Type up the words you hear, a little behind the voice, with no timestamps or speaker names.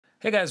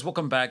Hey guys,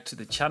 welcome back to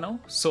the channel.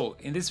 So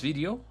in this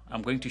video,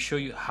 I'm going to show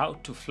you how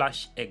to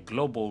flash a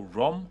global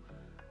ROM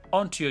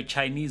onto your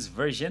Chinese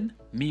version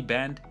Mi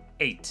Band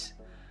 8.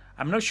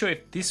 I'm not sure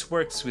if this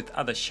works with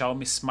other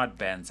Xiaomi smart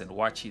bands and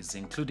watches,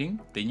 including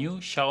the new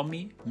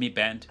Xiaomi Mi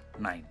Band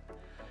 9.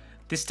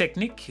 This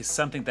technique is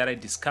something that I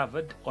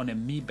discovered on a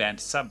Mi Band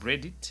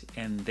subreddit,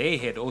 and they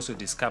had also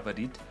discovered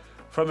it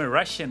from a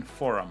Russian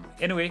forum.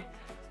 Anyway,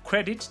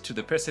 credit to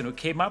the person who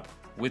came up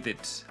with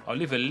it. I'll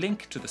leave a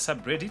link to the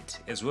subreddit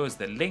as well as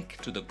the link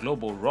to the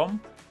global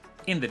ROM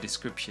in the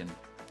description.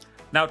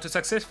 Now, to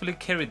successfully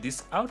carry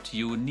this out,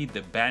 you will need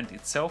the band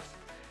itself,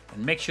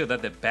 and make sure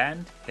that the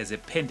band has a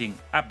pending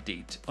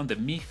update on the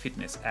Mi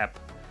Fitness app.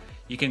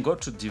 You can go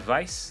to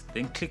device,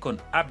 then click on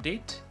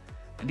update,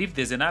 and if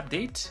there's an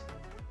update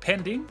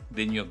pending,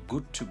 then you're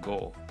good to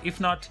go.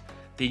 If not,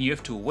 then you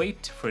have to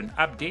wait for an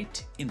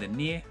update in the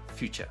near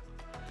future.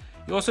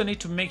 You also need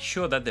to make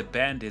sure that the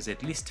band has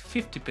at least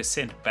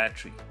 50%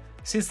 battery,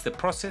 since the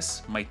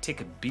process might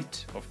take a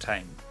bit of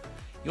time.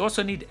 You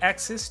also need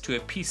access to a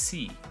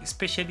PC,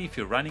 especially if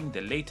you're running the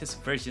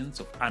latest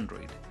versions of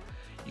Android.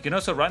 You can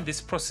also run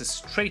this process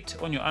straight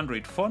on your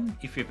Android phone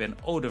if you have an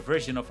older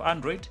version of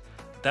Android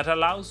that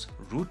allows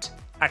root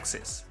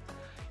access.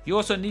 You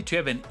also need to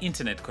have an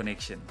internet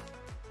connection.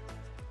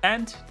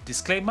 And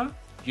disclaimer,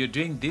 you're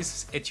doing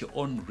this at your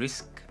own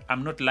risk.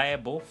 I'm not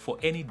liable for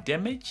any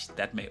damage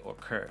that may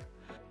occur.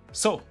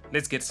 So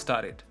let's get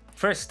started.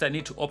 First, I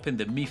need to open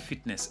the Mi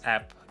Fitness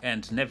app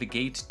and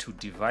navigate to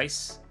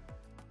device.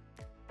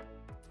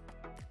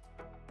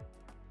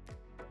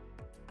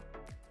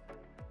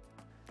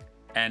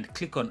 And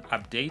click on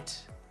update.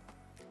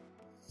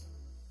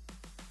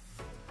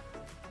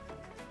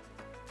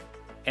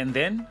 And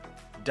then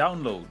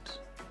download.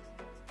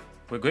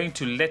 We're going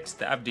to let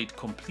the update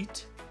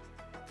complete.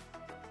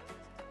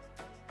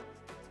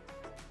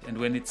 And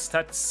when it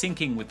starts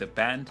syncing with the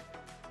band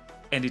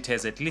and it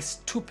has at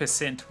least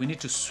 2%, we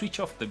need to switch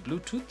off the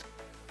Bluetooth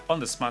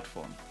on the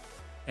smartphone.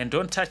 And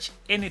don't touch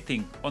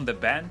anything on the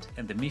band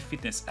and the Mi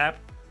Fitness app.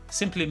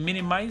 Simply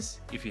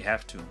minimize if you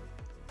have to.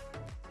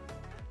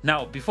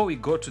 Now, before we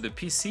go to the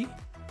PC,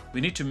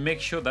 we need to make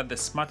sure that the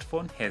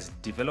smartphone has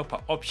developer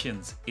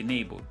options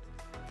enabled.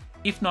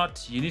 If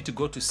not, you need to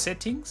go to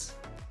settings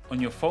on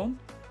your phone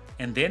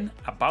and then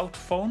about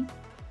phone,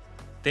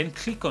 then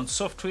click on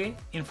software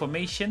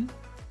information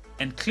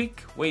and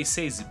click where it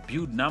says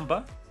build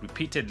number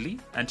repeatedly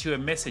until a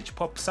message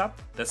pops up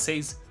that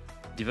says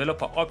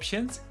developer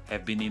options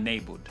have been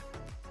enabled.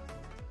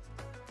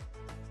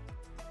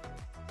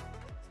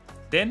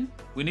 Then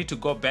we need to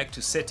go back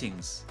to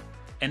settings,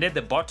 and at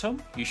the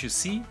bottom you should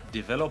see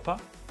developer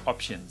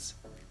options.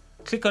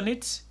 Click on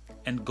it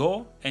and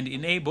go and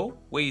enable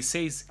where it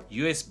says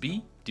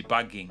USB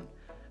debugging.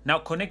 Now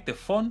connect the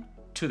phone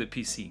to the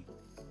PC.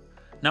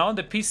 Now on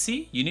the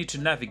PC, you need to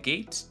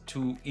navigate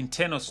to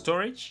internal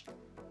storage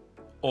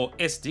or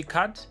SD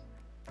card,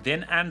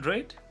 then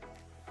Android,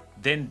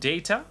 then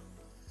data,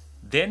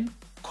 then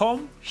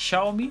com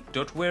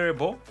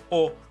Xiaomi.wearable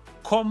or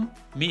com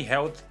Mi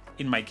Health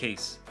in my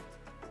case,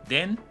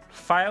 then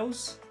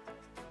files,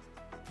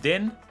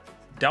 then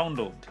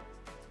download.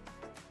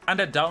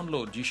 Under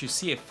download, you should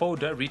see a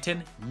folder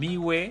written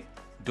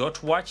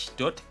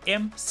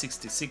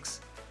miwear.watch.m66.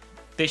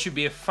 There should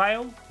be a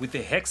file with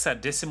a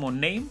hexadecimal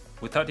name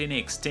without any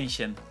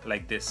extension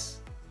like this.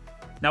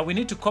 Now we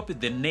need to copy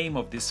the name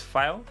of this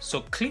file,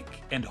 so click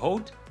and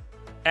hold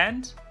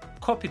and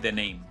copy the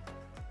name.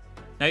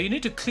 Now you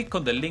need to click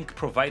on the link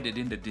provided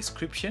in the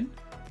description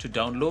to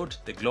download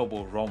the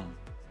global ROM.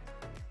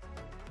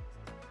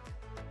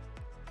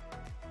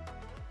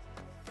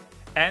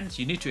 And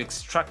you need to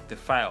extract the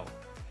file.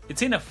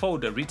 It's in a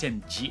folder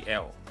written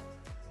GL.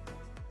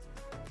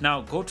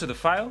 Now go to the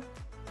file,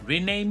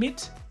 rename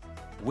it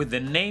with the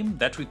name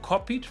that we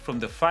copied from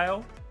the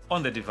file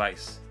on the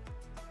device.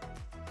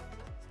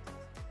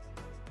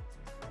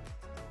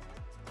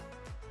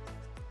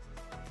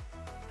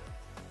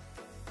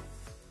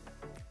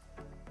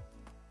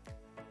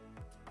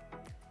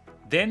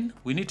 Then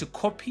we need to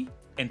copy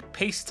and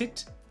paste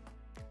it.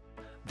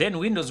 Then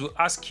Windows will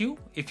ask you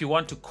if you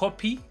want to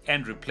copy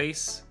and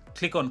replace.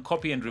 Click on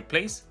copy and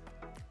replace.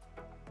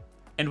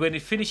 And when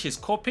it finishes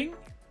copying,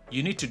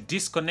 you need to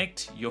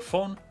disconnect your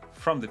phone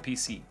from the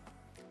PC.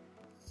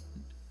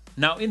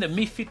 Now in the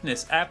Mi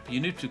Fitness app,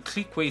 you need to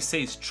click where it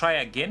says try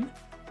again,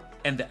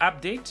 and the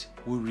update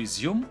will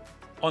resume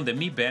on the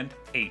Mi Band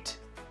 8.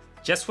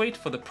 Just wait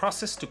for the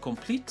process to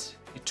complete.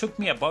 It took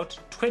me about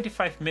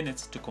 25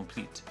 minutes to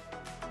complete.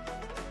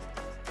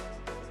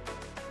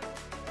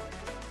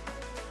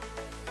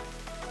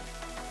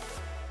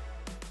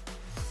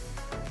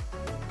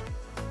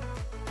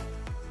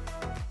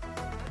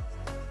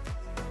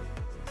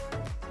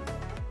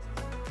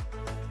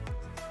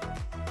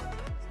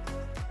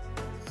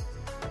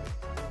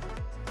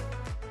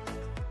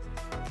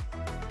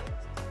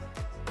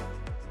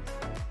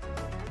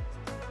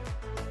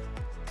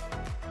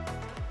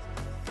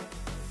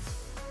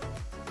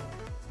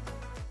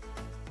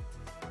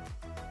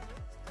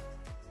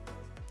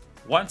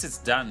 Once it's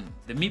done,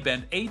 the Mi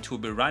Band 8 will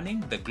be running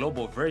the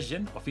global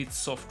version of its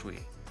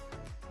software.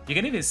 You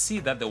can even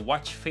see that the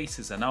watch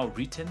faces are now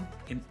written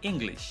in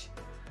English.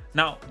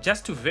 Now,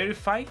 just to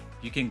verify,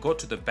 you can go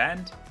to the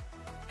band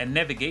and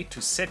navigate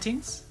to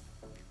Settings,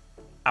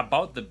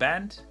 About the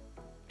band,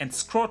 and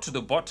scroll to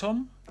the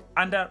bottom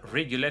under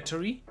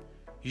Regulatory.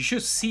 You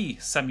should see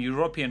some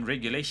European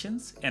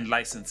regulations and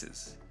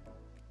licenses.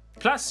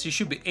 Plus, you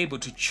should be able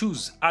to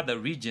choose other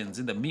regions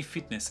in the Mi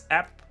Fitness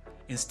app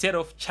instead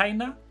of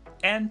China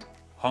and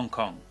Hong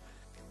Kong.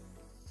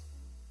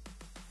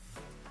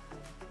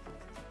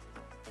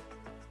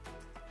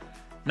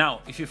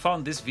 Now, if you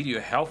found this video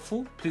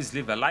helpful, please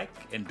leave a like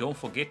and don't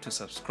forget to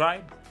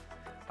subscribe.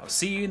 I'll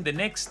see you in the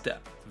next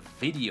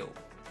video.